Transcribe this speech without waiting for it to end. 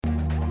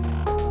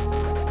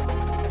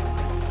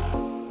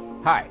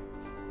Hi,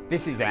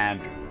 this is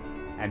Andrew,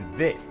 and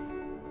this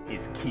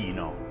is Keen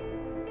On,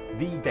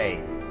 the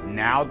daily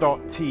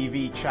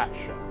Now.tv chat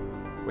show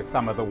with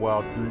some of the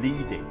world's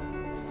leading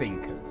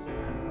thinkers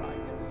and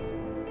writers.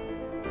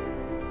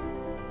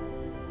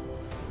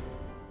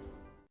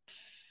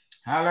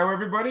 Hello,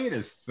 everybody. It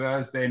is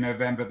Thursday,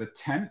 November the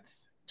 10th,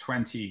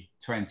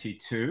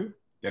 2022,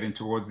 getting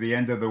towards the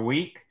end of the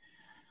week.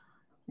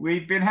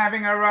 We've been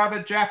having a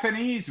rather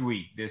Japanese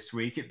week this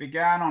week. It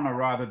began on a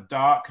rather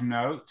dark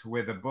note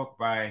with a book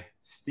by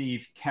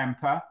Steve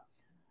Kemper,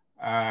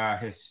 a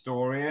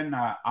historian,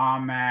 Our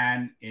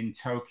Man in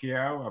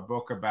Tokyo, a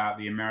book about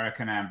the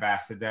American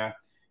ambassador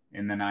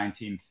in the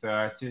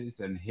 1930s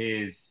and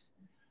his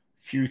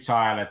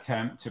futile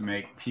attempt to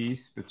make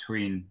peace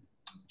between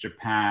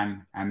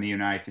Japan and the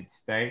United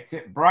States.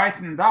 It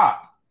brightened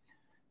up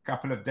a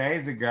couple of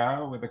days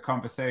ago with a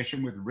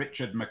conversation with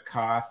Richard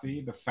McCarthy,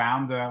 the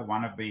founder,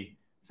 one of the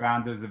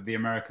founders of the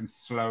American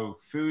Slow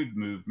Food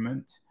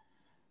Movement,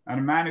 and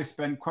a man who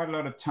spent quite a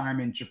lot of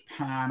time in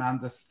Japan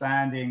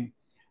understanding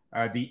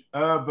the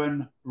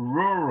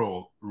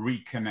urban-rural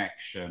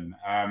reconnection,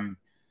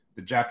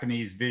 the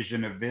Japanese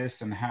vision of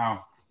this and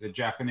how the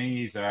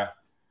Japanese are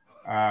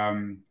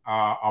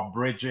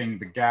bridging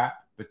the gap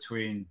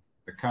between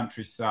the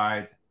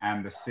countryside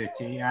and the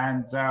city.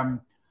 And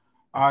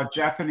our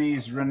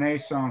Japanese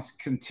Renaissance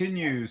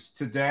continues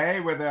today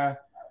with a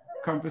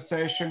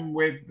conversation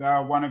with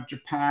one of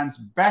Japan's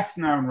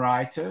best-known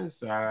writers,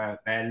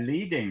 their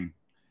leading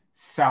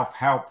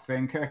self-help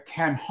thinker,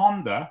 Ken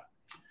Honda,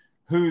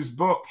 whose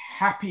book,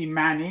 Happy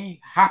Money,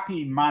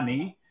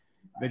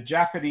 The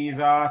Japanese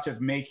Art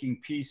of Making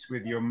Peace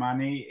with Your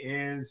Money,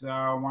 is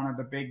one of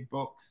the big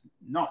books,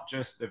 not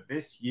just of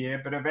this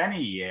year, but of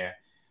any year.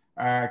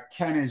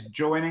 Ken is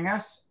joining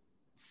us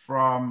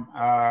from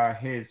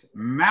his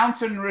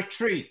mountain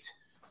retreat,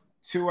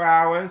 2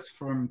 hours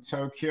from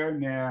Tokyo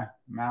near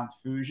Mount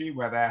Fuji,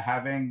 where they're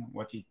having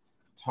what he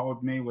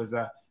told me was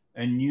a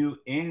New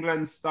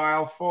England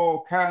style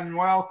fall. Ken,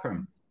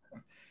 welcome.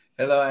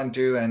 Hello,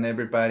 Andrew, and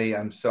everybody.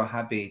 I'm so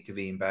happy to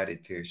be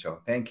invited to your show.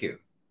 Thank you.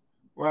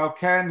 Well,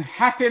 Ken,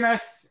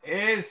 happiness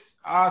is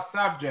our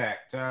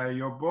subject.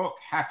 Your book,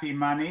 Happy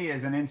Money,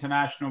 is an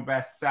international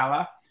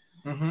bestseller.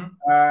 Mm-hmm.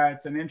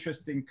 It's an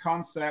interesting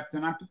concept,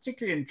 and I'm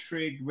particularly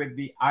intrigued with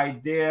the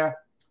idea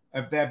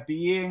of there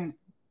being,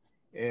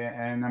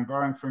 and I'm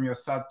borrowing from your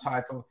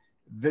subtitle,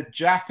 the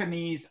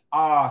Japanese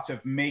art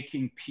of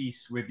making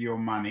peace with your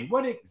money.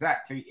 What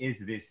exactly is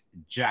this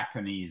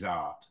Japanese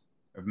art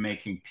of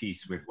making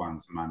peace with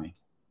one's money?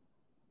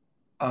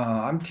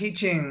 I'm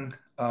teaching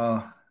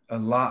a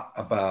lot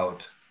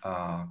about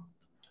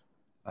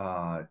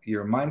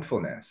your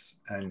mindfulness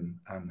and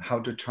how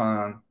to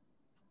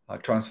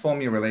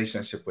transform your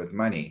relationship with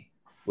money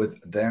with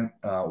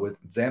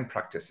Zen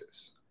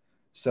practices.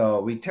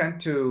 So we tend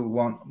to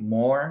want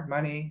more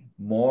money,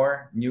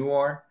 more,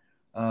 newer,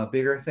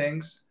 bigger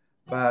things.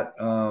 But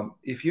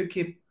if you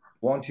keep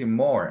wanting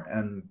more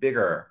and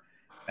bigger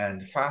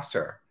and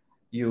faster,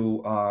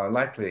 you are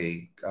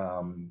likely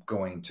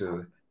going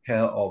to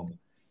hell of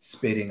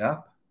speeding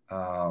up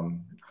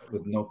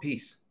with no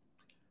peace.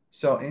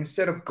 So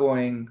instead of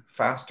going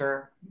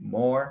faster,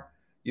 more,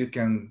 you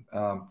can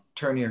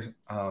turn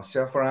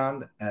yourself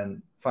around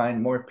and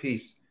find more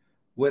peace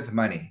with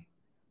money,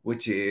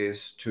 which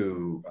is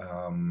to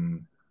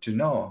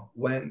know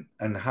when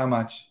and how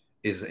much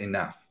is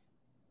enough.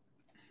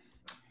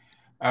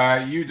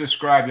 You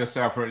describe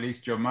yourself, or at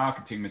least your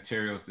marketing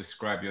materials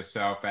describe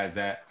yourself as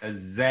a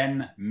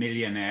Zen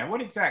millionaire.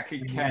 What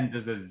exactly, Ken,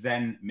 does a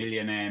Zen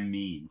millionaire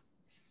mean?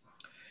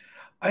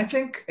 I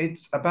think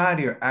it's about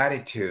your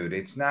attitude.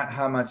 It's not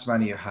how much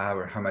money you have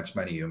or how much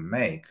money you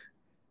make.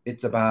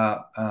 It's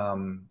about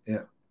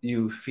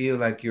you feel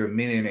like you're a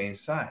millionaire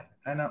inside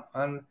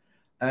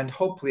and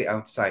hopefully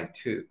outside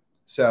too.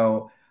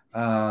 So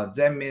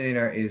Zen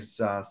millionaire is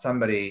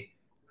somebody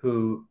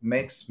who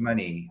makes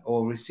money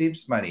or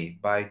receives money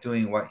by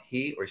doing what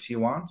he or she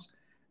wants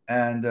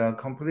and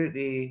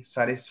completely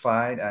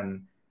satisfied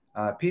and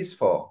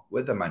peaceful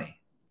with the money.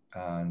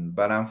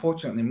 But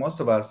unfortunately,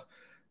 most of us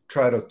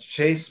try to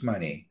chase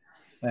money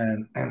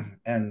and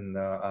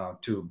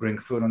to bring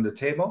food on the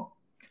table.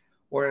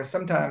 Or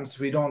sometimes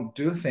we don't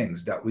do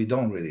things that we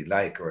don't really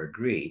like or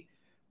agree.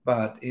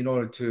 But in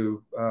order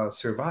to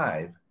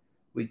survive,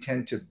 we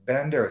tend to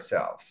bend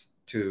ourselves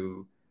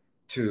to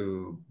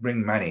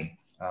bring money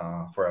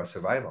for our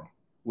survival,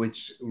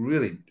 which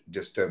really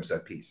disturbs our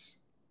peace.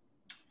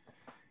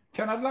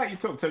 Ken, I'd like you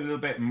to talk a little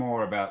bit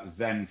more about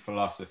Zen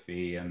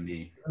philosophy and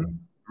the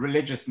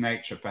religious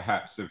nature,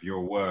 perhaps, of your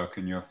work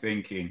and your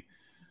thinking.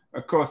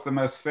 Of course, the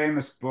most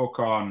famous book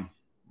on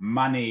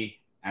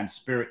money and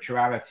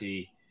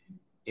spirituality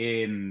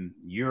in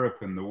Europe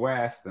and the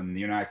West and the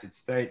United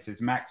States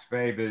is Max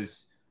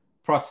Weber's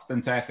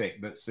Protestant Ethic,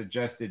 that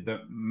suggested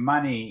that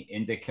money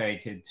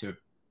indicated to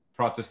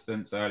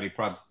Protestants, early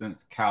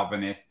Protestants,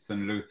 Calvinists,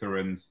 and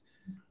Lutherans,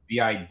 the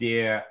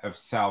idea of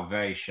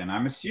salvation.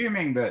 I'm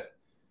assuming that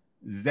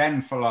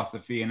Zen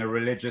philosophy, in a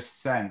religious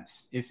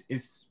sense,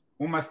 is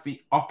almost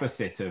the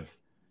opposite of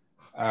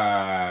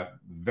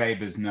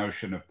Weber's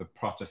notion of the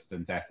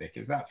Protestant ethic.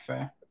 Is that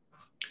fair?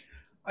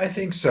 I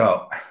think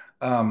so.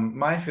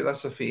 My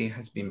philosophy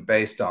has been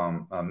based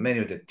on many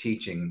of the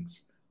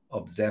teachings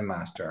of Zen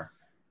master,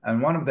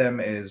 and one of them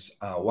is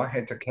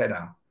Wahei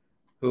Takeda,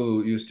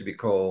 who used to be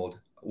called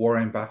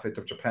Warren Buffett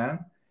of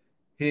Japan.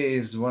 He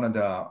is one of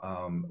the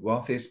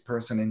wealthiest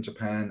person in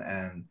Japan,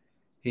 and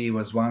he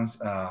was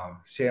once a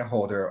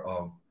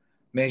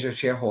major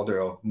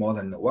shareholder of more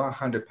than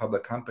 100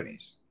 public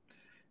companies.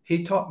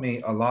 He taught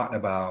me a lot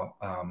about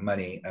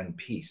money and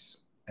peace.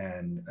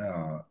 And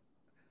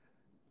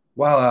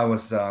while I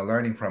was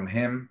learning from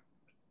him,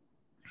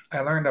 I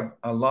learned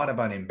a lot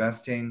about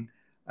investing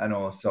and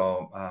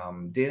also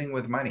dealing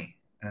with money.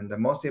 And the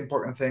most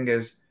important thing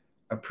is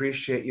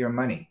appreciate your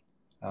money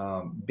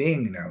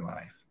being in your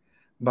life.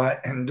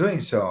 But in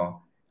doing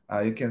so,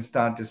 you can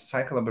start this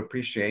cycle of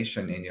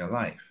appreciation in your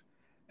life.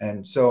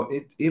 And so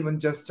it even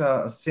just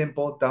a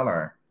simple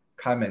dollar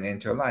coming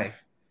into your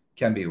life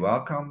can be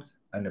welcomed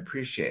and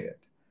appreciated.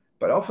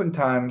 But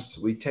oftentimes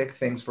we take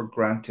things for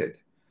granted.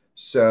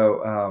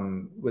 So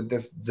with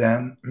this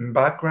Zen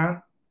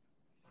background,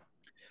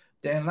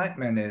 the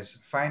enlightenment is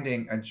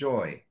finding a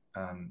joy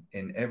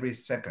in every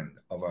second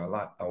of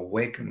our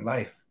awakened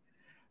life.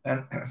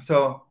 And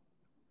so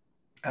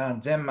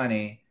Zen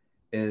money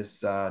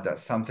is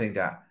that's something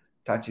that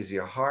touches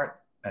your heart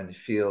and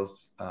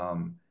feels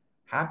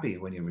happy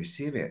when you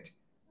receive it.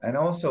 And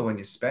also when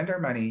you spend our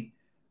money,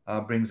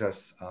 brings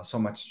us so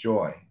much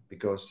joy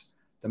because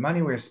the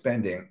money we're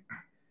spending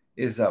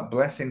is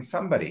blessing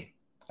somebody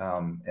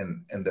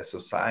in the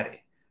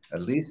society,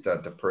 at least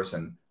the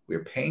person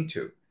we're paying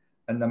to,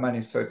 and the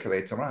money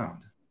circulates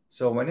around.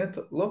 So when you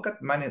look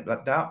at money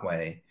that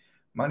way,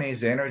 money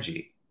is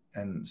energy,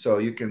 and so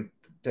you can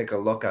take a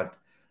look at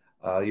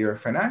your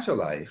financial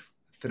life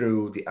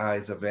through the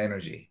eyes of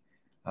energy.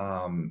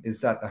 Is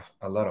that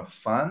a lot of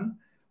fun,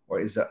 or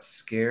is that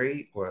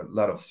scary, or a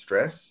lot of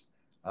stress?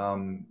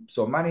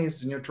 So money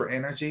is neutral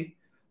energy,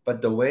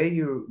 but the way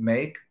you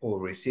make or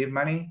receive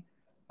money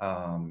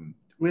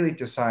really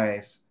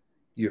decides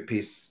your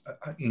peace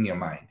in your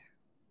mind.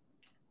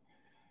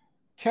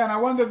 Ken, I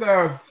wonder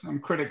though, some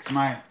critics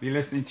might be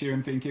listening to you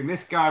and thinking,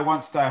 this guy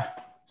wants to,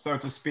 so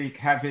to speak,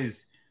 have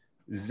his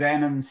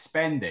Zen and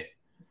spend it.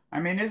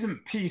 I mean,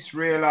 isn't peace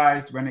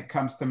realized when it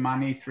comes to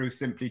money through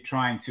simply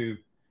trying to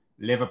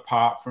live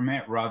apart from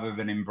it rather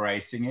than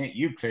embracing it?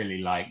 You clearly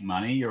like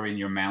money. You're in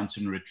your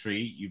mountain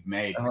retreat. You've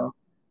made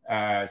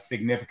a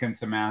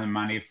significant amount of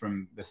money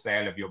from the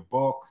sale of your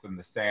books and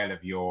the sale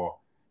of your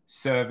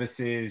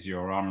services,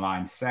 your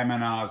online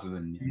seminars,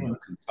 and your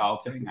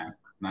consulting.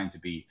 Nothing to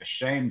be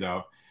ashamed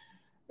of.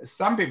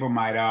 Some people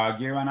might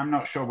argue, and I'm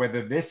not sure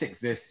whether this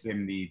exists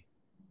in the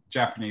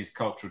Japanese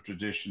cultural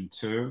tradition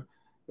too,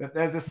 that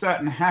there's a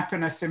certain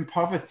happiness in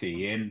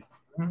poverty, in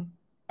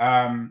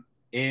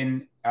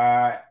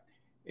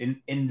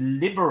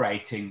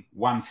liberating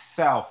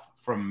oneself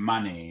from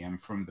money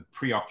and from the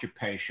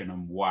preoccupation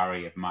and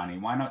worry of money.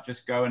 Why not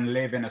just go and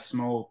live in a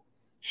small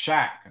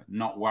shack and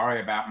not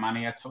worry about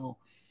money at all?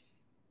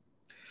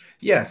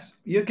 Yes,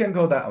 you can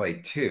go that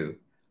way too.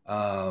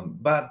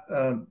 But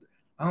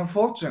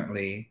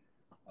unfortunately,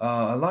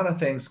 a lot of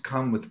things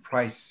come with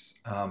price.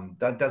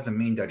 That doesn't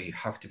mean that you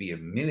have to be a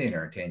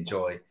millionaire to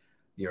enjoy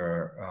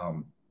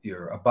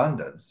your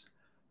abundance.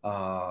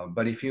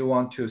 But if you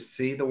want to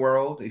see the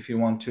world, if you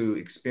want to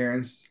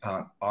experience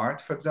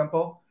art, for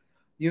example,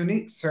 you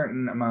need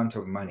certain amount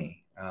of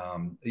money.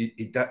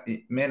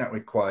 It may not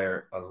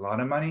require a lot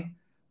of money,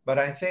 but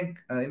I think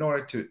in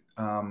order to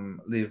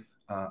live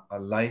a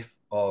life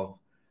of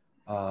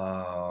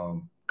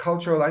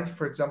cultural life,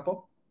 for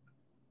example,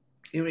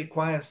 it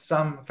requires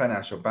some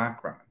financial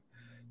background.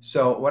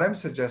 So what I'm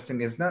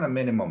suggesting is not a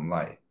minimum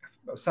life.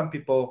 Some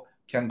people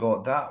can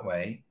go that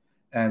way,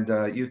 and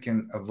you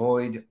can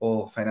avoid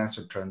all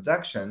financial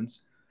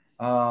transactions.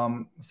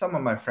 Some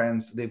of my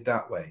friends live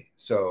that way,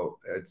 so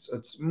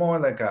it's more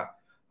like a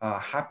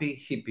happy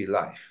hippie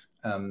life.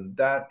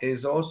 That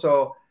is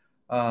also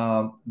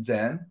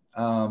Zen,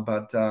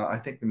 but I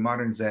think the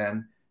modern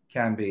Zen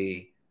can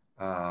be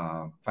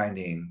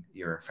finding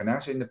your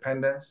financial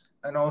independence,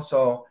 and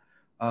also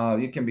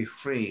you can be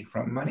free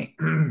from money,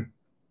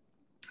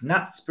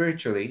 not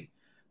spiritually,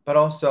 but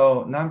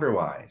also number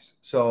wise.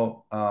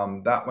 So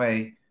that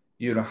way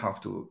you don't have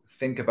to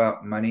think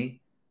about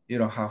money. You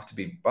don't have to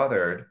be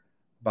bothered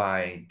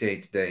by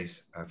day-to-day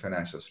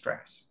financial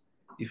stress.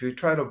 If you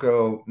try to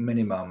go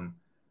minimum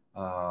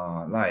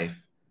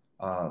life,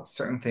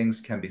 certain things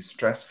can be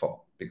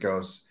stressful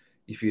because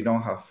if you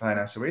don't have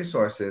financial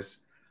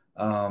resources,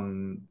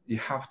 you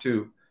have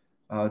to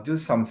do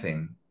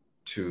something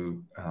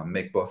to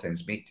make both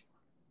ends meet.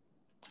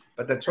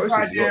 But the choice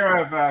this is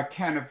yours. idea of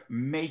kind of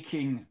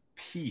making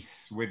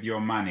peace with your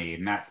money,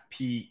 and that's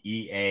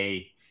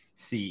PEACE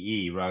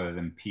rather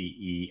than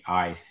PEICE.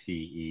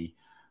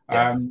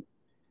 Yes.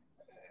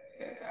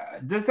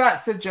 Does that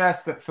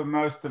suggest that for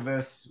most of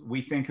us,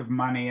 we think of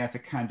money as a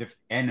kind of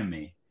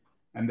enemy,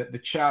 and that the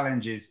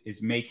challenge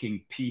is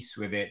making peace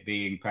with it,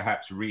 being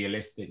perhaps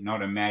realistic,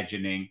 not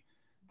imagining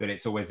that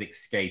it's always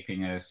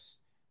escaping us,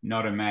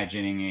 not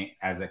imagining it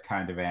as a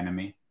kind of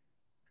enemy?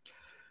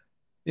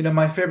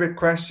 My favorite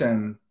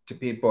question to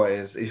people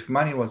is, if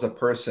money was a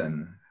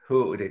person,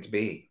 who would it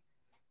be?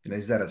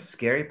 Is that a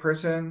scary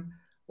person,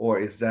 or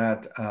is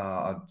that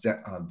a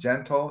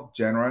gentle,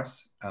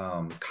 generous,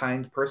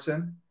 kind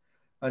person?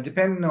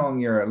 Depending on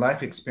your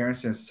life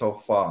experiences so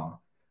far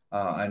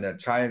and a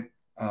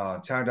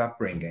child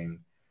upbringing,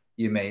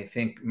 you may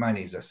think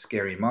money is a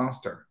scary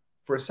monster.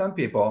 For some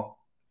people,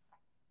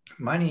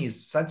 money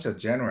is such a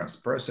generous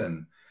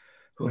person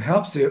who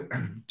helps you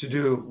to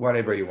do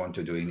whatever you want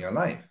to do in your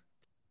life.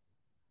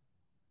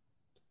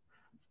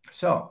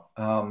 So,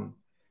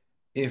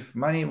 if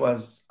money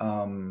was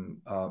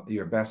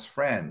your best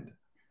friend,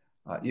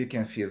 you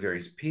can feel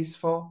very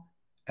peaceful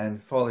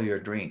and follow your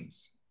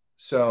dreams.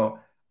 So,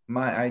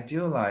 my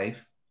ideal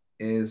life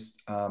is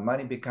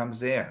money becomes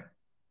there.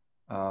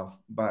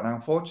 But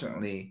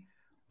unfortunately,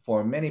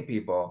 for many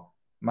people,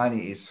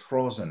 money is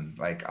frozen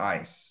like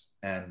ice.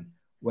 And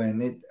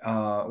when it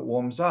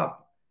warms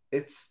up,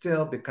 it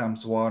still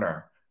becomes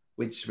water,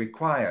 which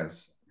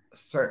requires a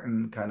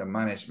certain kind of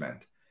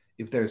management.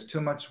 If there's too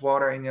much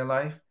water in your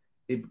life,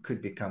 it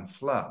could become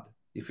flood.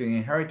 If you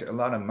inherit a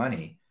lot of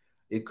money,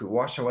 it could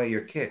wash away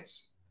your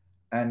kids.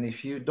 And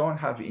if you don't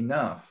have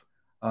enough,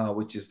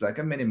 which is like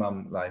a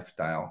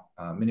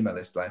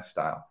minimalist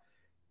lifestyle,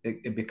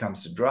 it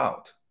becomes a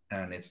drought,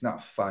 and it's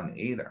not fun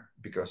either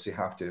because you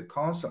have to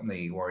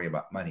constantly worry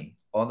about money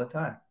all the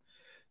time.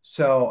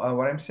 So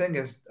what I'm saying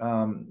is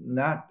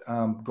not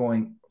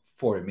going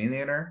for a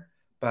millionaire,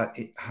 but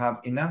have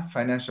enough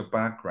financial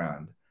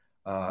background.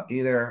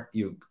 Either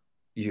you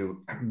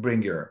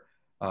bring your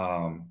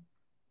um,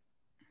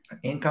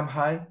 income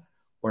high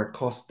or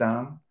cost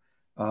down,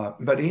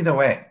 but either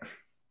way,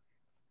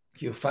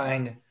 you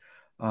find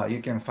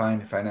you can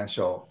find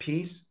financial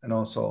peace and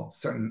also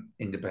certain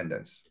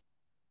independence.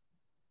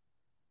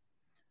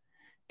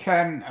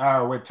 Ken,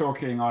 we're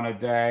talking on a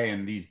day,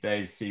 and these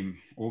days seem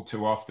all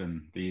too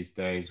often these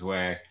days,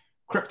 where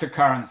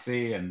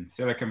cryptocurrency and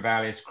Silicon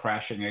Valley is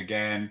crashing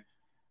again.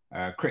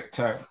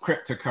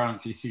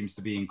 Cryptocurrency seems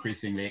to be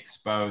increasingly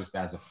exposed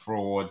as a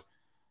fraud.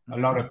 A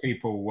lot of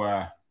people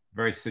were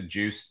very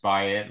seduced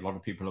by it. A lot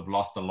of people have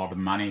lost a lot of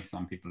money.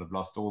 Some people have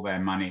lost all their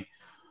money.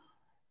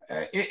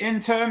 In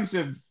terms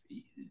of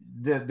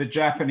the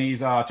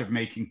Japanese art of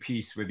making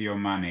peace with your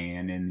money,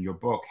 and in your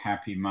book,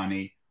 Happy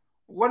Money,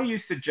 what are you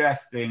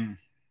suggesting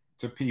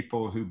to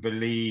people who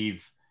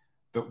believe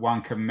that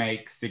one can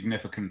make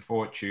significant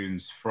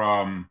fortunes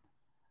from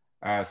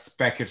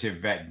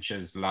speculative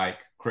ventures like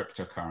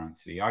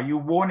cryptocurrency? Are you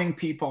warning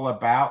people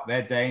about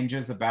their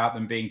dangers, about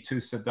them being too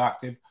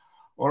seductive?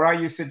 Or are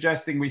you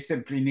suggesting we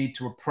simply need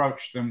to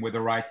approach them with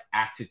the right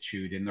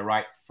attitude, in the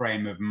right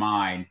frame of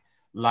mind,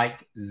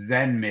 like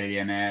Zen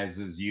millionaires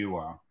as you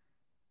are?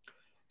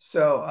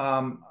 So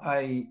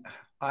I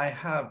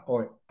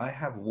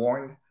have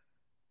warned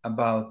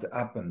about the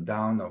up and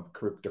down of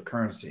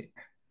cryptocurrency.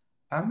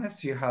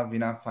 Unless you have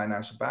enough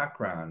financial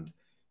background,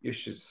 you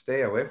should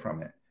stay away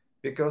from it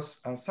because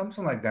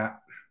something like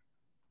that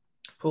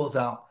pulls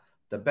out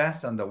the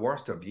best and the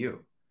worst of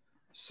you.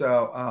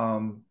 So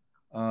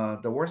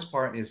the worst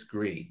part is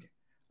greed.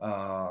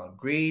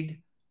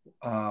 Greed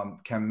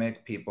can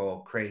make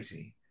people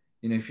crazy.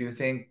 If you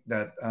think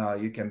that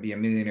you can be a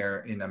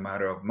millionaire in a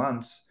matter of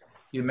months,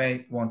 you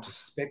may want to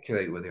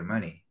speculate with your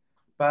money.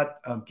 But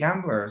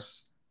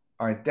gamblers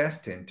are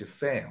destined to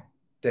fail.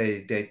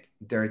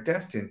 They're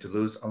destined to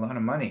lose a lot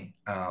of money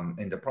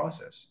in the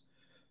process.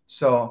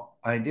 So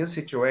ideal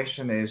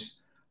situation is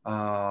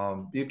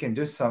you can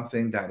do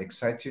something that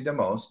excites you the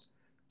most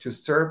to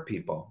serve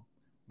people.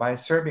 By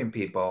serving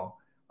people,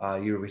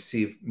 you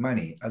receive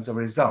money as a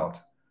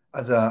result,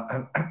 as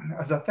a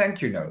as a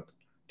thank you note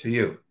to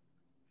you.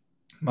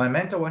 My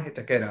mentor Wahei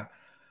Takeda,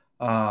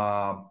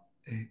 uh,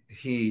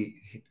 he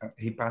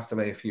passed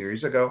away a few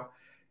years ago.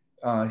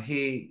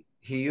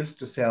 He used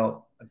to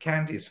sell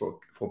candies for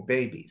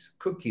babies,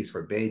 cookies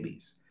for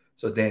babies,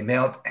 so they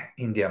melt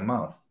in their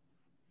mouth,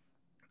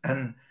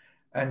 and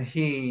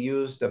he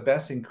used the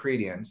best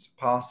ingredients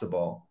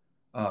possible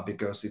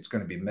because it's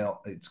going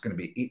to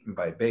be eaten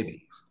by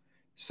babies.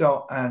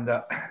 So and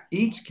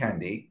each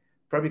candy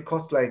probably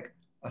costs like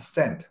a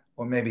cent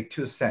or maybe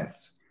 2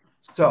 cents.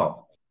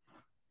 So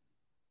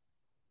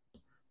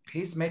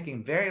he's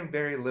making very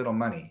very little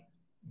money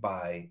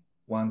by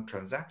one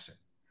transaction.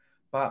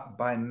 But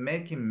by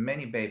making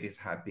many babies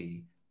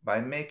happy, by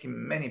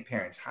making many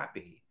parents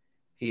happy,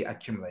 he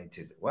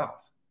accumulated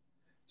wealth.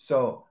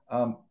 So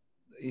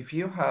if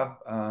you have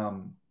uh,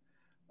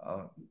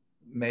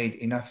 made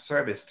enough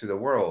service to the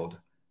world,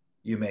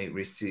 you may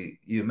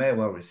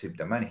well receive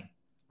the money.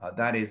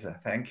 That is a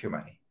thank you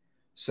money.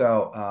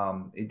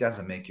 So it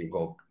doesn't make you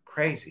go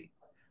crazy.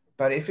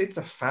 But if it's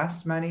a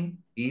fast money,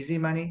 easy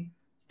money,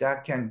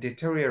 that can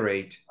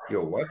deteriorate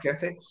your work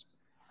ethics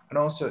and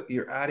also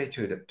your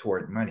attitude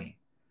toward money.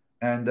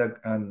 And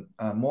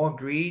more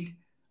greed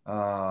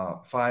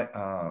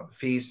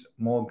feeds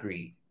more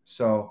greed.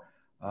 So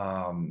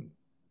um,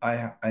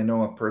 I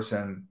know a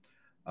person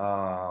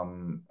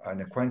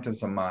an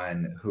acquaintance of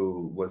mine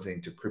who was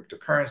into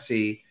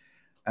cryptocurrency,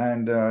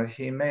 and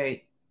he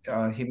made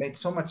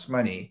so much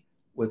money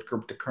with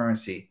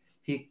cryptocurrency.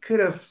 He could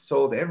have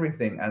sold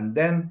everything, and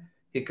then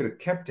he could have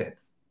kept it.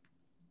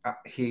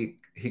 He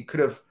could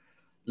have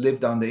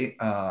lived on the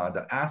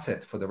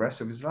asset for the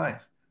rest of his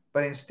life,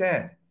 but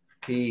instead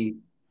he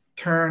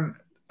turned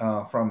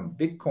from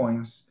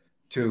bitcoins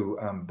to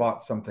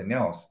bought something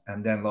else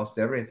and then lost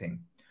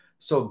everything.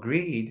 So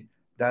greed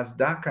does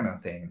that kind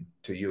of thing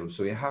to you.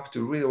 So you have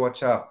to really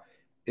watch out.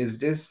 Is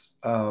this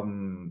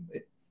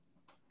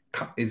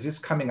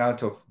coming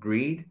out of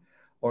greed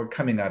or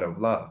coming out of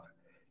love?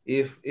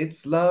 If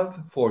it's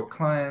love for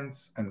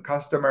clients and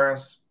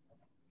customers,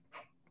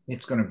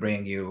 it's going to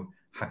bring you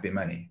happy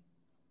money.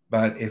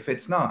 But if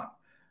it's not,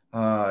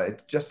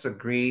 it's just a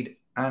greedy,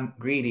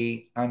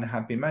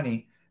 unhappy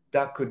money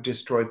that could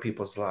destroy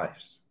people's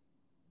lives.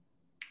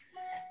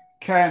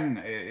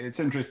 Ken, it's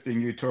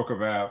interesting you talk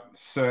about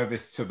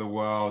service to the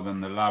world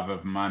and the love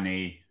of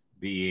money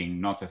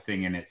being not a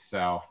thing in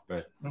itself,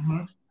 but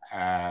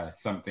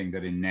something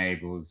that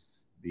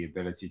enables the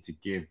ability to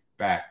give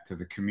back to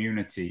the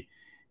community.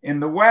 In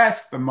the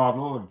West, the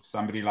model of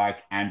somebody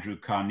like Andrew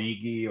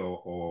Carnegie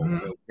or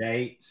Bill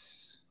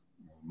Gates,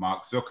 or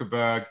Mark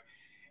Zuckerberg,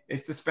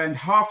 is to spend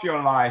half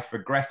your life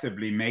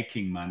aggressively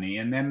making money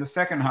and then the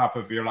second half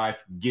of your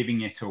life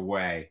giving it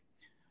away.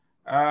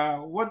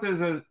 What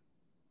does a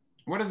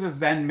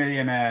Zen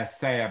millionaire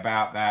say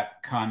about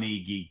that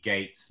Carnegie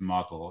Gates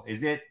model?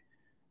 Is it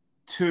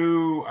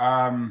too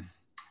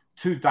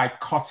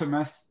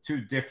dichotomous,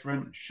 too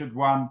different? Should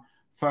one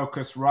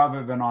focus,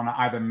 rather than on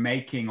either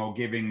making or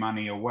giving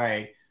money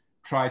away,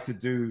 try to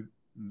do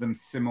them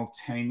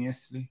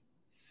simultaneously?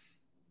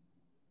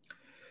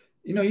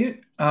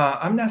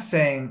 I'm not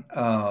saying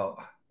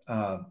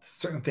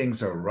certain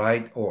things are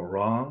right or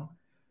wrong,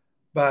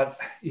 but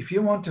if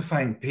you want to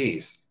find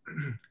peace,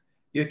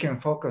 you can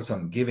focus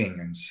on giving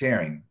and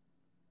sharing.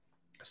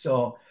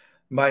 So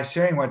by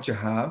sharing what you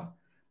have,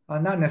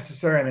 not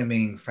necessarily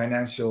mean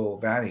financial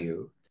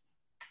value,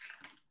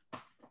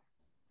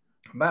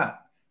 but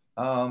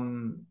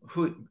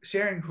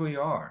sharing who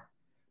you are.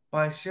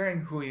 By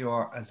sharing who you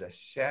are as a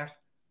chef,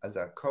 as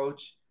a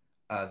coach,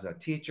 as a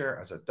teacher,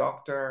 as a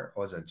doctor,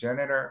 or as a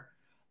janitor,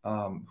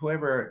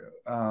 whoever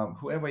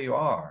you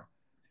are,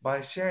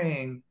 by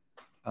sharing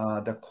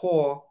the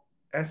core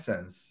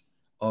essence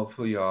of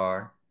who you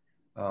are,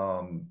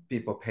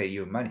 people pay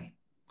you money.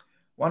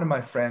 One of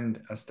my friends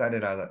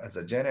started as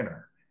a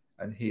janitor,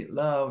 and he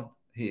loves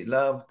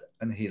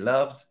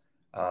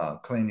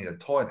cleaning the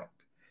toilet.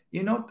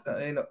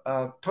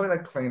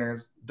 Toilet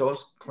cleaners,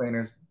 those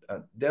cleaners,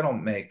 they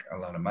don't make a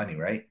lot of money,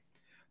 right?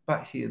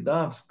 But he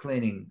loves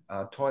cleaning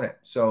toilet.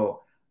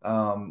 So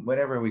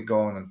whenever we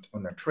go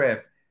on a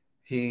trip,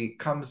 he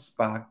comes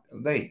back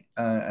late,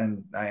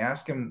 and I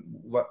ask him,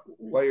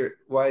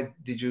 why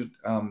did you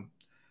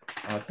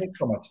take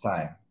so much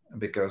time?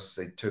 Because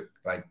it took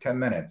like 10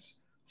 minutes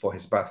for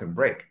his bathroom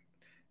break.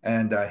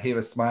 And he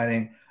was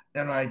smiling,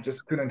 and I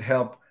just couldn't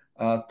help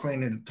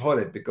cleaning the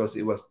toilet because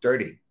it was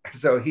dirty.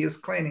 So he is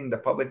cleaning the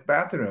public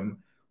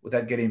bathroom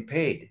without getting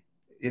paid.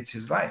 It's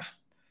his life.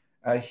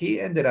 He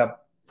ended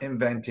up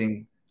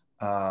inventing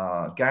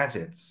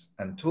gadgets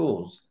and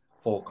tools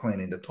for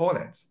cleaning the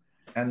toilets.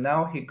 And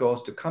now he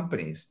goes to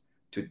companies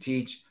to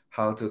teach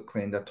how to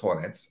clean the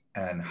toilets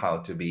and how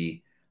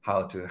to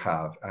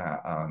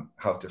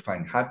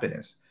find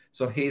happiness.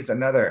 So he's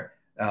another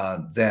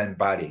Zen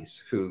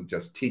buddies who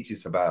just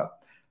teaches about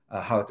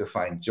how to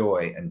find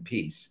joy and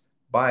peace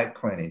by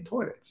cleaning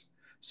toilets.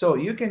 So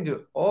you can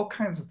do all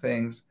kinds of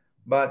things,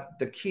 but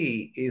the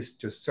key is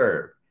to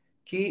serve.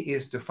 Key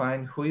is to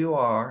find who you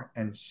are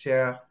and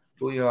share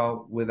who you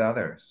are with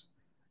others.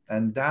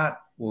 And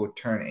that will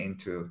turn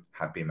into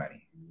happy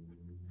money.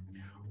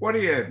 What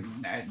are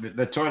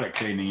the toilet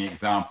cleaning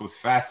example is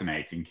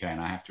fascinating, Ken.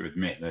 I have to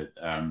admit that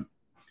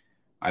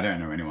I don't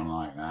know anyone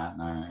like that.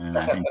 And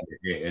I think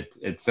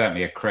it's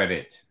certainly a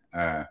credit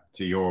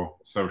to your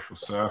social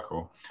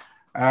circle.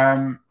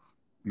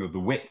 The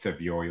width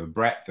of your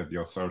breadth of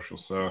your social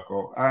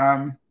circle.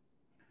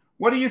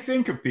 What do you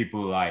think of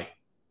people like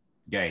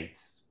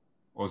Gates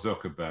or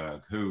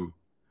Zuckerberg, who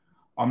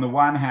on the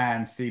one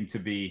hand seem to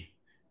be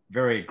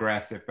very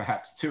aggressive,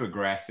 perhaps too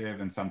aggressive,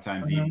 and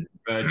sometimes even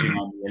verging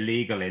on the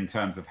illegal in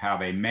terms of how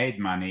they made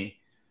money,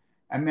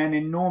 and then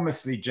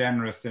enormously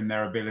generous in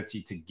their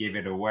ability to give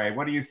it away?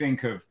 What do you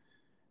think of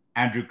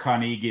Andrew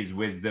Carnegie's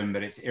wisdom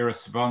that it's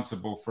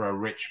irresponsible for a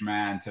rich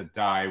man to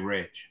die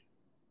rich?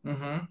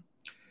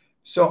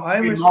 So I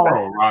respect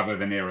immoral rather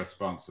than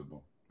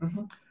irresponsible.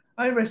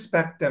 I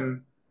respect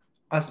them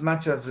as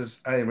much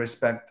as I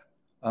respect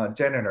a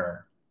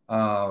janitor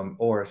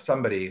or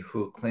somebody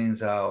who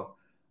cleans out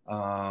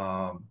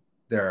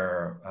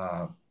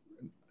their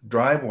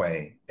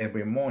driveway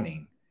every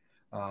morning,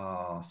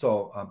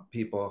 so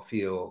people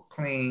feel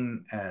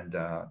clean and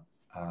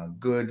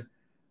good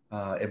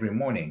every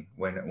morning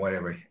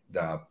whenever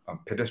the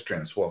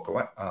pedestrians walk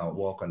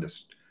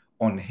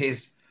on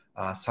his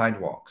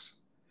sidewalks.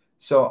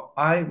 So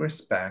I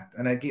respect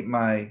and I give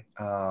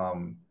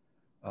um,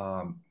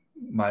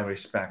 my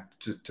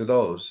respect to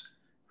those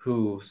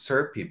who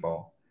serve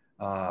people.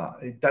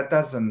 That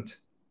doesn't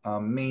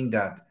mean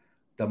that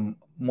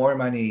more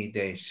money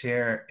they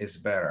share is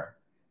better.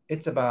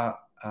 It's about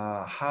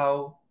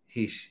how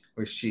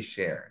or she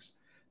shares.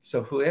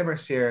 So whoever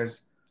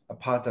shares a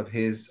part of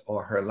his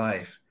or her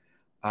life,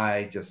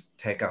 I just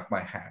take off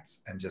my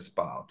hats and just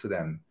bow to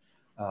them.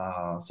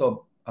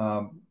 So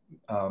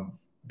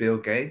Bill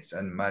Gates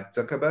and Mark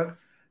Zuckerberg,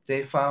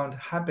 they found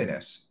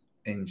happiness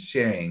in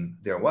sharing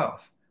their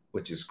wealth,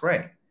 which is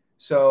great.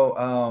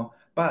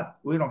 But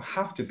we don't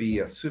have to be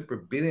a super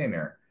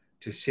billionaire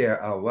to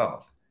share our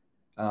wealth.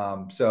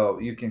 So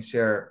you can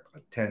share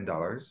 $10,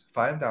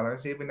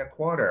 $5, even a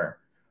quarter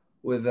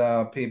with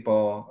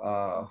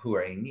people who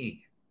are in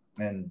need.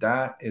 And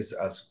that is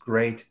as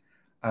great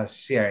as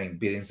sharing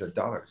billions of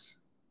dollars.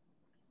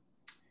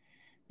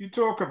 You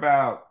talk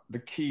about the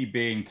key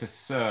being to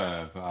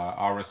serve.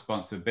 Our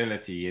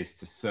responsibility is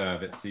to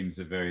serve. It seems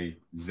a very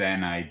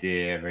Zen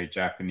idea, a very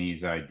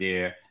Japanese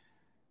idea.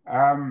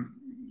 Um,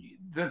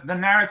 the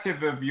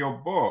narrative of your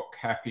book,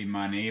 Happy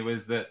Money,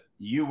 was that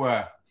you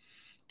were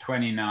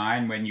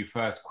 29 when you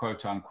first,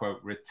 quote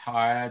unquote,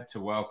 retired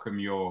to welcome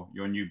your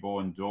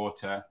newborn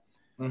daughter.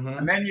 Mm-hmm.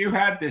 And then you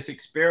had this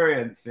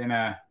experience in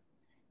a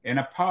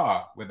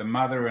park with a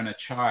mother and a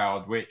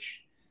child,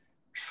 which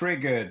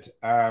triggered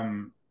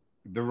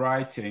the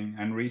writing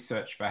and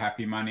research for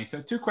Happy Money.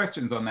 So two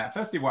questions on that.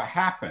 Firstly, what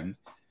happened?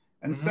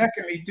 And Mm-hmm.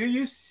 secondly, do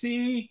you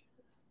see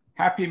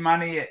Happy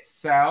Money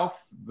itself,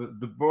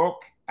 the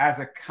book, as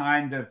a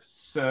kind of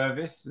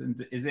service?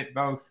 And is it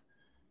both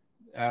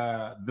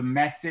the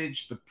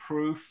message, the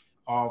proof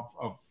of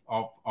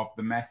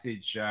the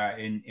message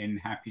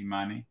in Happy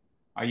Money?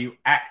 Are you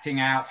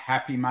acting out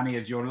Happy Money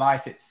as your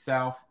life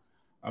itself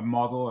a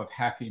model of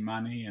happy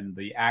money, and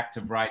the act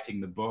of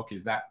writing the book,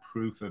 is that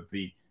proof of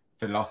the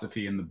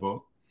philosophy in the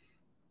book?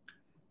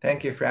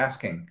 Thank you for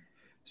asking.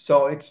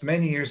 So it's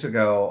many years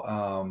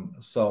ago.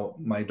 So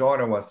my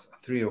daughter was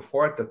 3 or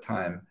 4 at the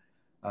time.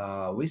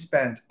 We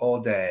spent all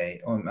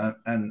day,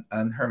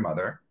 and her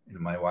mother,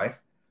 my wife,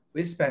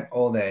 we spent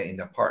all day in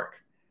the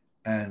park.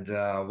 And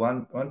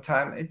one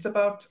time, it's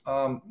about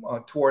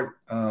toward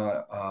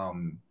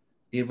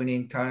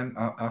evening time,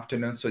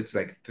 afternoon. So it's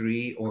like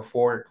 3 or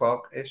 4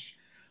 o'clock ish.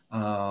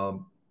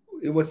 Um,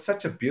 it was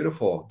such a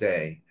beautiful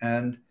day,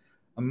 and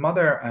a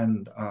mother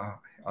and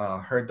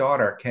her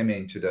daughter came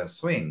into the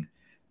swing,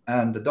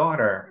 and the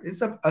daughter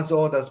is as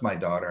old as my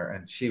daughter,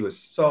 and she was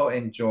so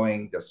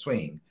enjoying the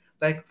swing,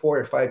 like 4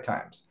 or 5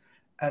 times.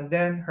 And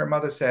then her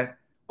mother said,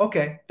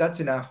 "Okay,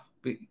 that's enough.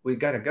 We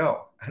gotta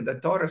go." And the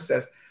daughter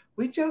says,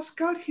 "We just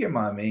got here,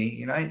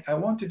 mommy. I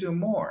want to do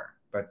more."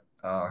 But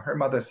her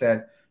mother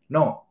said,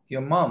 "No,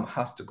 your mom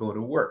has to go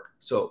to work,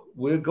 so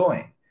we're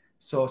going."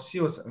 So she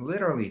was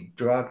literally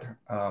drugged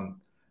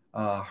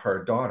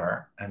her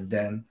daughter and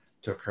then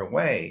took her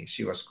away.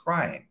 She was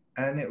crying,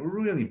 and it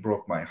really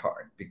broke my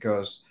heart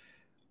because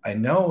I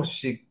know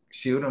she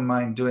wouldn't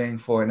mind doing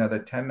for another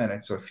 10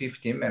 minutes or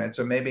 15 minutes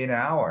or maybe an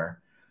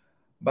hour,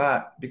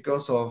 but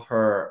because of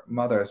her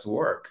mother's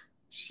work,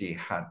 she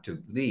had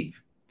to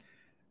leave.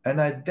 And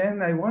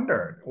I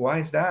wondered, why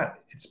is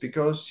that? It's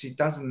because she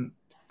doesn't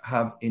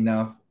have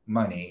enough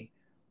money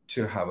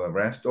to have a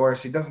rest, or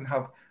she doesn't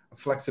have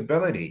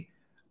flexibility.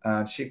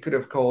 She could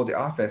have called the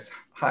office.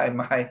 "Hi,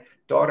 my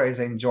daughter is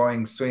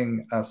enjoying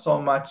swing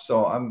so much,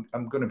 so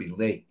I'm going to be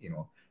late."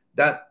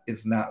 That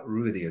is not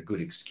really a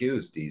good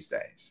excuse these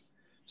days.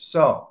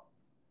 So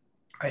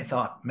I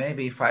thought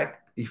maybe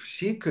if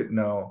she could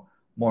know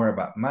more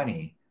about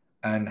money,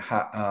 and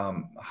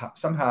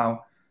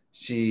somehow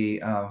she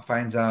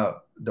finds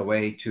out the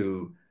way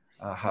to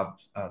have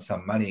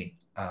some money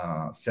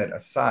set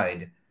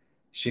aside,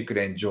 she could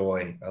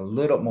enjoy a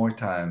little more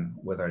time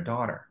with her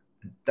daughter.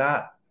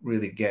 That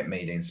really gave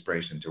me the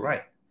inspiration to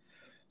write.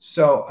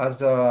 So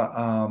as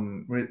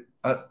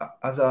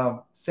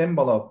a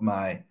symbol of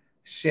my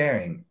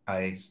sharing,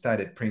 I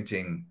started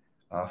printing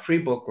free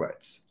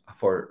booklets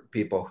for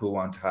people who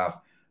want to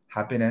have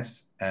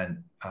happiness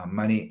and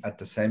money at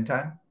the same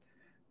time,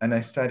 and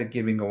I started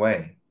giving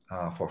away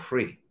for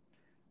free.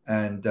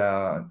 And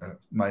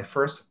my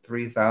first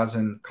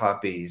 3,000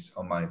 copies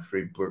of my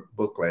free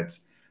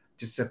booklets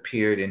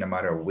disappeared in a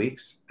matter of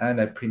weeks,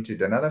 and I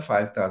printed another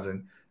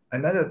 5,000,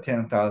 another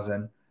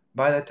 10,000.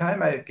 By the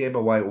time I gave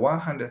away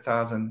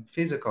 100,000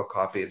 physical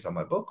copies of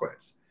my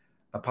booklets,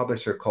 a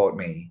publisher called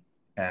me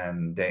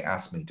and they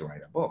asked me to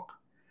write a book.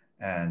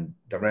 And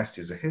the rest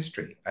is a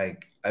history. I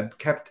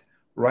kept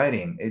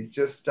writing.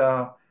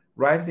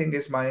 Writing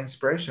is my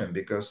inspiration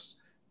because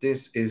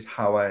this is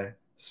how I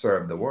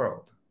serve the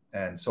world.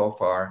 And so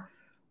far,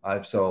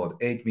 I've sold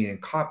 8 million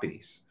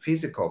copies,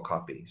 physical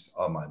copies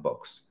of my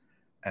books.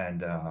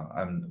 And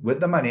with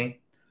the money,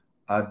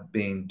 I've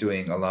been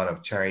doing a lot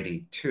of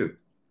charity too.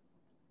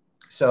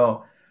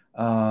 So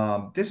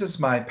this is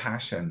my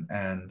passion,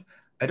 and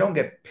I don't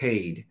get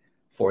paid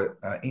for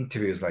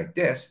interviews like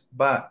this,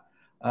 but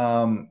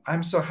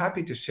I'm so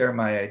happy to share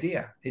my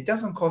idea. It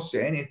doesn't cost you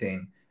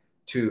anything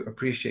to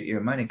appreciate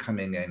your money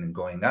coming in and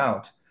going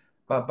out.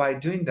 But by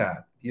doing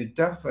that, you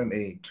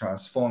definitely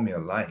transform your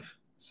life.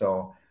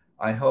 So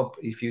I hope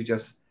if you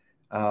just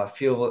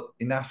feel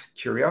enough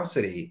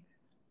curiosity,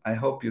 I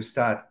hope you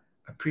start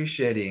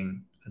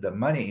appreciating the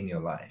money in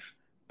your life.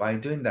 By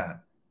doing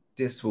that,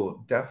 this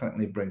will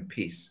definitely bring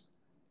peace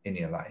in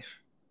your life.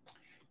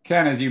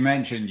 Ken, as you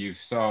mentioned, you've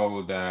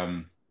sold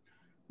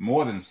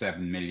more than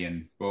 7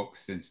 million books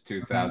since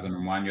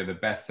 2001. You're the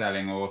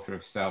best-selling author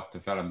of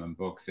self-development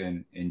books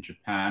in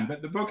Japan,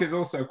 but the book is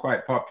also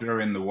quite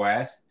popular in the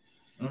West.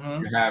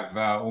 You have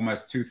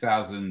almost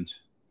 2,000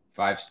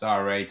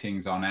 five-star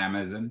ratings on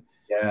Amazon.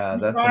 Yeah,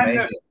 that's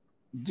amazing.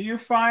 Do you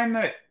find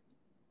that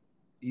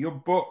your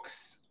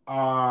books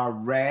are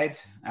read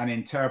and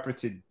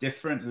interpreted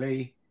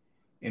differently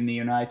in the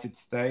United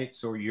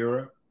States or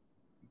Europe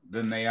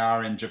than they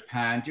are in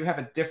Japan? Do you have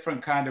a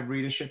different kind of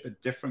readership, a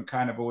different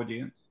kind of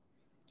audience?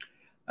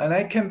 And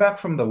I came back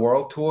from the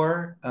world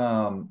tour.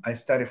 I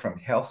started from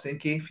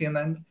Helsinki,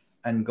 Finland,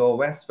 and go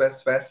west,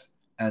 west, west,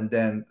 and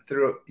then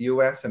through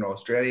US and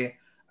Australia,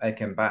 I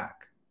came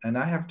back. And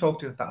I have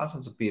talked to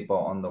thousands of people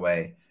on the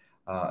way.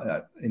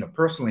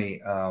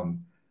 Personally,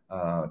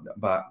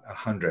 about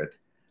 100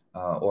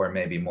 or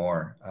maybe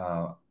more.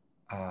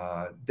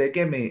 They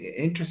gave me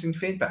interesting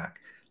feedback.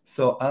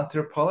 So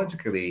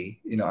anthropologically,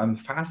 I'm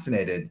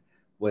fascinated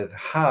with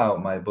how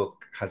my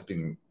book has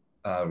been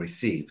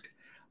received.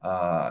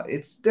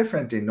 It's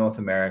different in North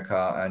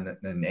America and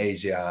in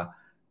Asia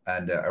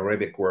and the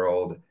Arabic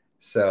world.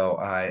 So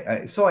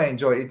I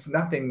enjoy. It's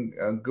nothing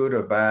good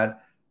or bad,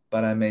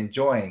 but I'm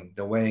enjoying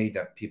the way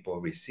that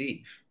people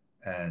receive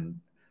and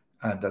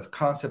the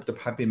concept of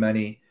happy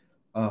money.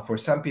 For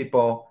some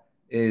people,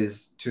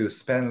 is to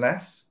spend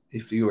less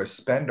if you're a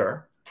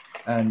spender,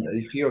 and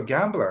if you're a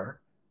gambler,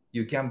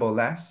 you gamble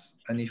less,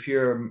 and if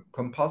you're a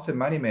compulsive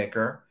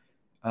moneymaker,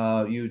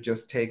 you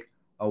just take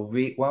a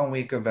week, 1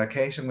 week of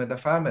vacation with the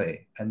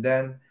family, and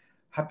then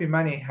happy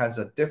money has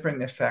a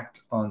different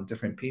effect on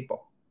different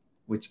people,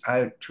 which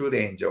I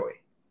truly enjoy.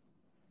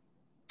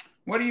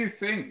 What do you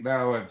think,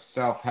 though, of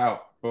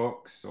self-help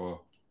books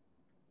or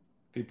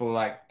people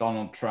like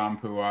Donald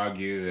Trump who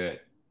argue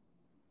that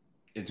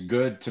it's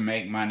good to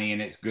make money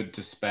and it's good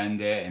to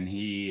spend it, and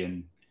he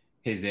and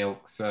his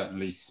ilk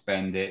certainly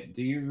spend it?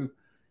 Do you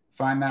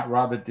find that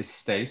rather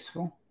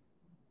distasteful?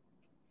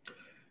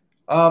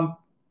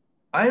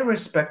 I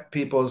respect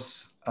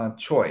people's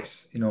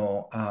choice.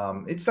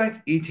 It's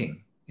like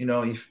eating.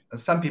 If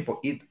some people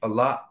eat a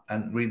lot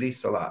and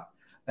release a lot,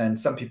 and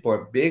some people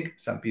are big,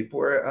 some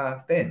people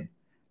are thin,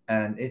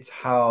 and it's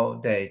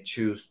how they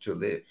choose to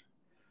live.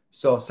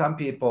 So some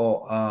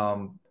people,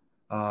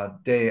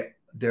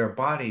 their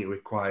body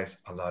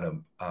requires a lot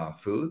of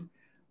food,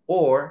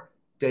 or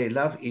they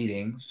love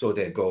eating, so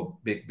they go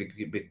big, big,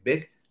 big, big,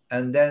 big,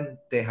 and then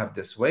they have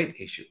this weight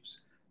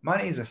issues.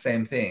 Money is the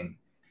same thing.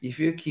 If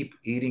you keep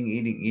eating,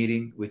 eating,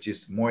 eating, which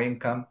is more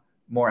income,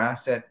 more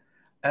asset,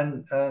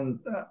 and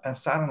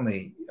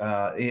suddenly,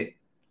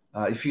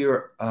 if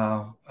you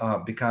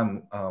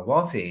become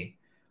wealthy,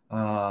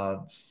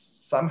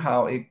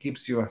 somehow it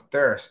gives you a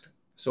thirst.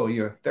 So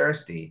you're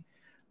thirsty.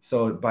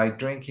 So by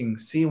drinking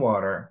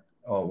seawater,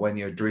 or when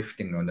you're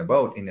drifting on the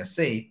boat in the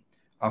sea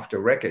after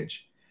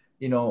wreckage,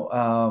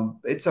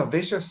 it's a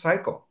vicious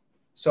cycle.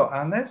 So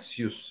unless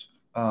you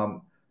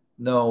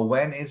know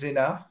when is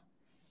enough,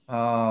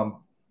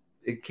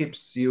 it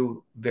keeps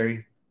you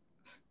very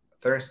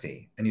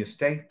thirsty, and you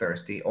stay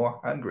thirsty or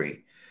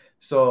hungry.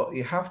 So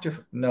you have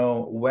to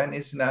know when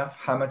is enough,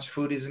 how much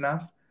food is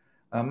enough.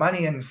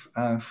 Money and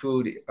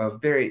food are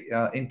very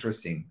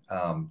interesting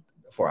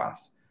for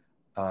us.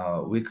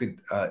 We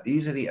could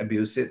easily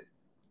abuse it,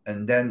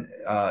 and then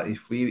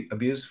if we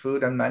abuse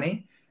food and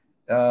money,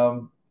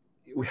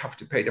 we have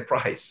to pay the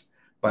price.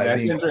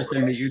 It's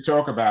interesting that you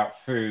talk about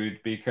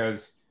food,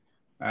 because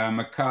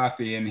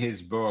McCarthy in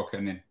his book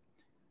and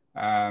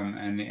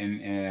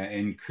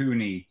in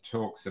Kuni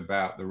talks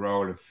about the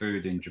role of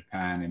food in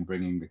Japan in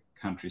bringing the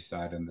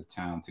countryside and the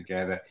town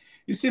together.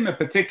 You seem a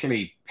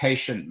particularly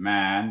patient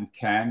man,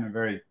 Ken, a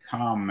very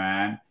calm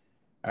man.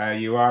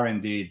 You are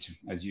indeed,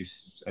 as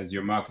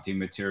your marketing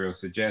material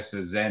suggests,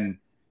 a Zen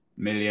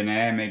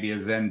millionaire, maybe a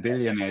Zen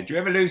billionaire. Do you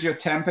ever lose your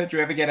temper? Do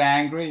you ever get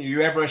angry? Are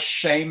you ever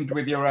ashamed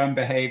with your own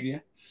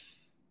behavior?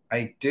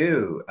 I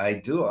do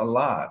a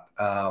lot.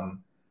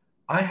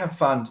 I have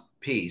found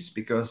peace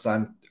because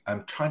I'm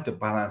trying to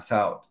balance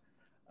out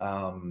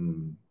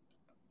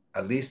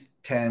at least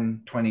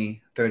 10,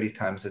 20, 30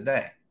 times a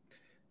day.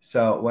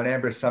 So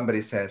whenever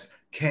somebody says,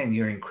 Ken,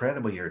 you're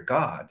incredible, you're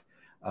God,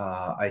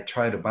 I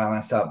try to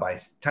balance out by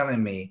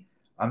telling me,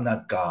 I'm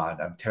not God,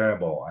 I'm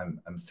terrible,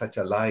 I'm such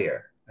a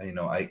liar.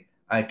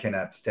 I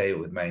cannot stay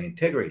with my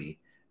integrity.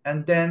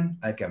 And then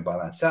I can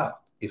balance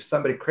out. If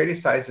somebody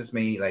criticizes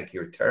me like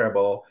you're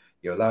terrible,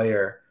 you're a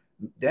liar,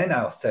 then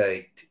I'll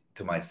say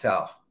to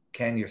myself,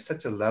 Ken, you're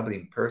such a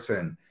lovely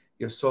person.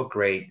 You're so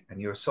great and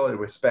you're so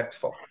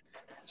respectful.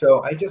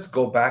 So I just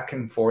go back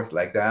and forth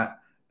like that.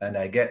 And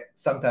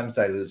sometimes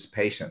I lose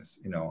patience.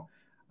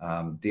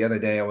 The other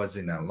day I was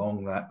in a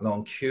long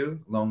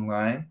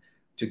line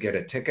to get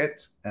a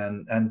ticket,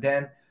 and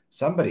then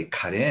somebody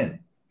cut in,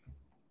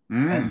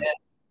 and then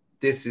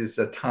this is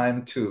the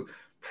time to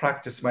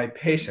practice my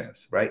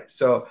patience, right?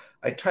 So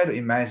I try to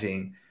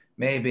imagine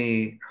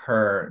maybe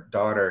her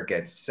daughter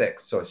gets sick,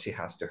 so she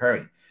has to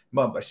hurry.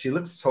 But she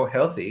looks so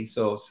healthy,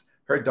 so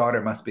her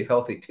daughter must be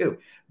healthy too.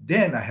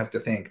 Then I have to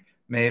think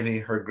maybe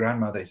her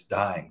grandmother is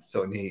dying,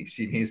 so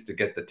she needs to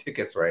get the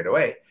tickets right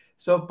away.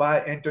 So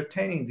by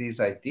entertaining these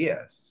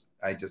ideas,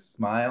 I just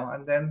smile,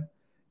 and then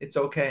it's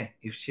okay.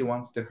 If she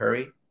wants to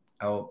hurry,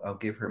 I'll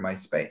give her my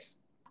space.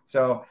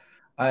 So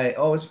I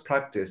always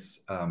practice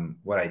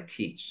what I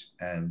teach,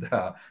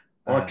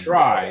 or and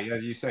try,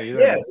 as you say. You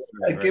don't yes,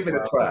 need to I know very give it a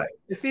well. try.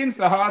 It seems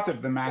the heart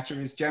of the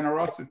matter is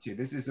generosity.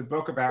 This is a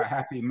book about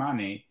happy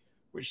money,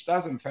 which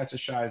doesn't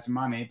fetishize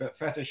money, but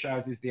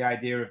fetishizes the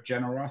idea of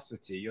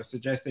generosity. You're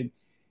suggesting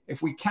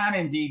if we can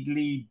indeed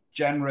lead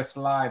generous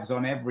lives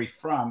on every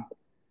front,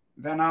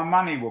 then our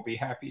money will be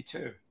happy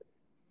too.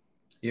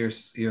 You're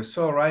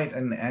so right,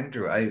 and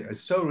Andrew, I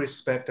so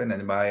respect and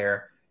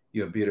admire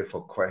your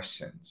beautiful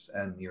questions,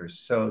 and you're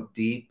so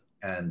deep.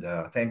 And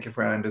thank you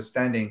for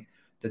understanding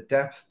the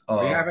depth We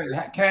of.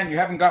 haven't, Ken, you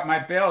haven't got my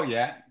bill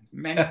yet.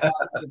 Many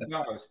thousands of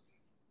dollars.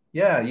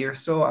 Yeah, you're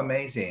so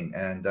amazing,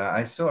 and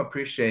I so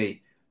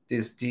appreciate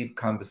this deep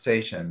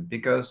conversation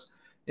because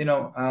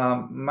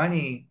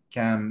money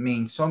can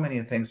mean so many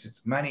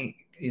things.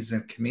 Money is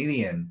a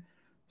chameleon,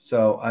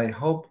 so I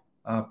hope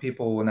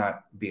people will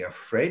not be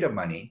afraid of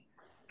money,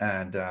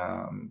 and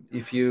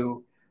if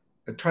you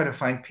try to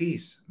find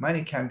peace,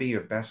 money can be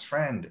your best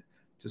friend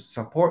to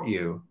support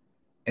you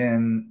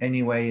in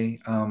any way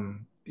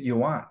you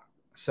want.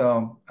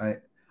 So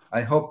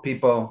I hope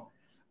people.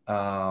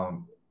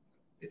 Um,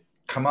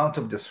 Come out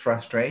of this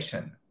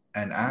frustration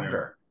and Yeah.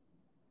 anger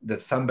that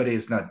somebody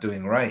is not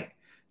doing right.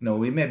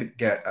 We may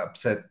get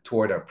upset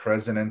toward our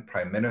president,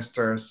 prime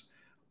ministers,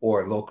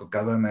 or local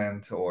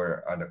government,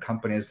 or the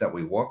companies that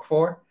we work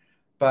for,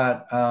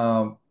 but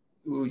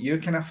you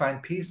cannot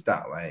find peace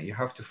that way. You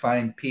have to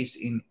find peace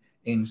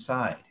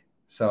inside.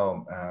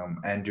 So,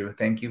 Andrew,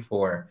 thank you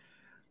for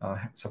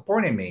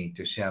supporting me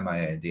to share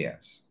my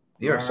ideas.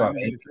 You're Well, so I mean,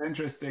 amazing. it's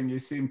interesting. You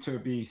seem to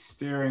be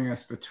steering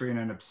us between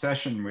an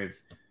obsession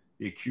with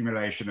the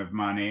accumulation of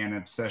money and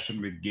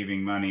obsession with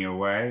giving money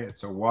away.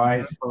 It's a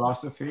wise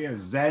philosophy. A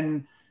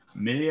Zen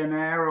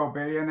millionaire or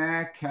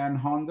billionaire, Ken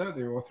Honda,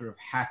 the author of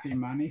Happy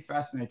Money.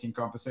 Fascinating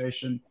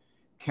conversation.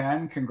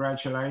 Ken,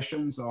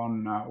 congratulations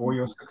on all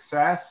your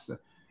success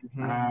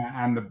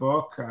and the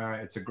book.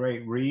 It's a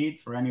great read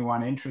for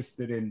anyone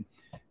interested in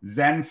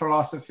Zen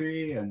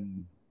philosophy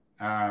and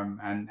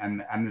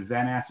the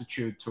Zen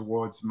attitude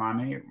towards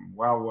money.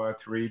 Well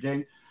worth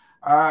reading.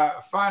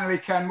 Finally,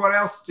 Ken, what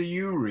else do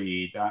you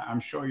read? I'm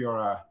sure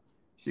you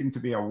seem to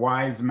be a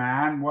wise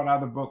man. What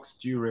other books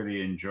do you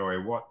really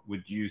enjoy? What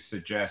would you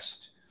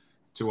suggest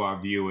to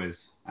our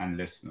viewers and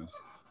listeners?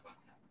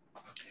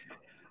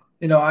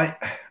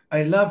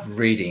 I love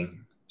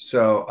reading.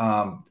 So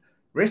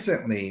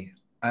recently,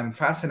 I'm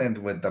fascinated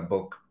with the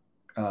book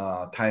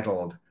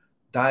titled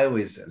 "Die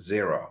with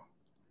Zero,"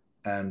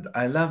 and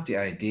I love the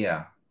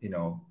idea.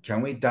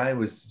 Can we die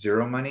with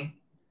zero money?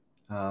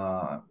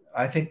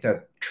 I think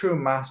that true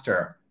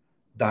master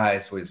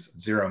dies with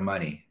zero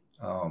money.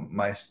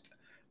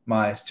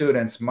 My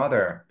student's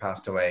mother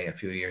passed away a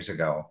few years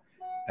ago,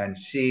 and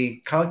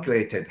she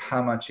calculated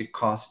how much it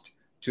cost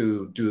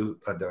to do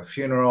the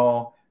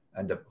funeral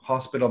and the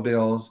hospital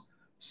bills.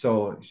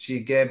 So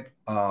she gave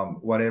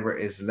whatever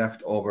is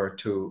left over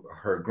to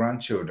her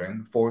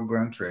grandchildren, four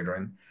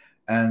grandchildren,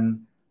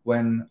 and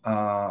when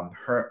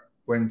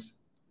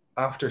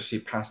after she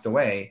passed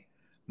away,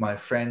 my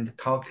friend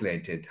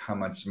calculated how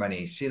much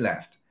money she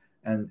left,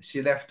 and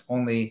she left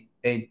only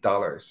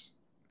 $8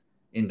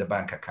 in the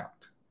bank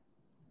account.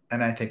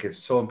 And I think it's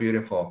so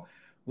beautiful.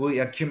 We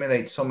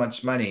accumulate so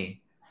much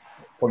money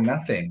for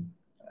nothing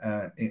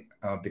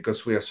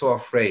because we are so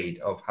afraid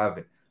of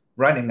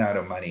running out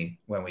of money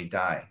when we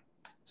die.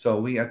 So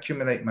we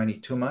accumulate money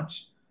too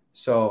much.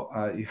 So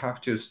you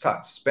have to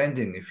start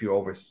spending if you're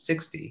over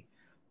 60.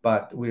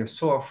 But we are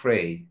so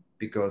afraid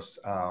because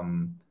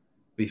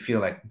we feel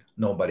like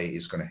nobody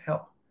is going to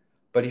help.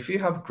 But if you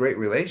have great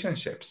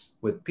relationships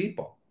with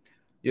people,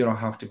 you don't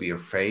have to be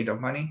afraid of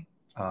money.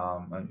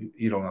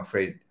 You don't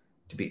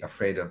be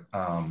afraid of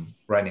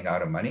running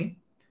out of money.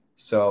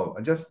 So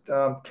just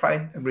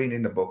try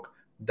reading the book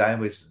Die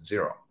with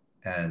Zero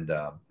and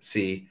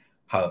see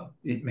how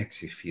it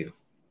makes you feel.